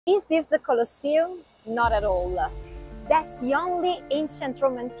Is this the Colosseum? Not at all. That's the only ancient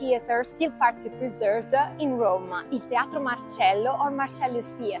Roman theatre still partly preserved in Rome, il Teatro Marcello or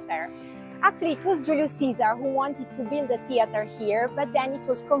Marcellus Theatre. Actually, it was Julius Caesar who wanted to build a theatre here, but then it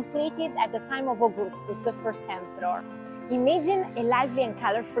was completed at the time of Augustus, the first emperor. Imagine a lively and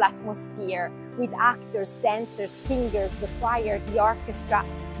colorful atmosphere with actors, dancers, singers, the choir, the orchestra.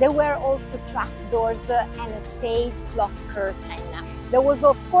 There were also trapdoors and a stage cloth curtain. There was,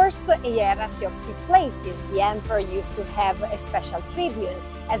 of course, a hierarchy of seat places. The emperor used to have a special tribune,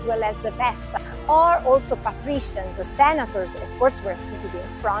 as well as the vesta, or also patricians, senators, of course, were seated in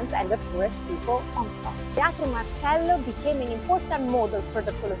front, and the poorest people on top. Teatro Marcello became an important model for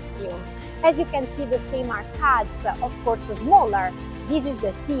the Colosseum. As you can see, the same arcades, of course, smaller. This is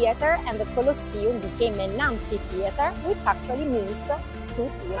a theater, and the Colosseum became an amphitheater, which actually means two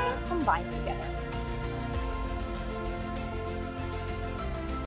theaters combined together.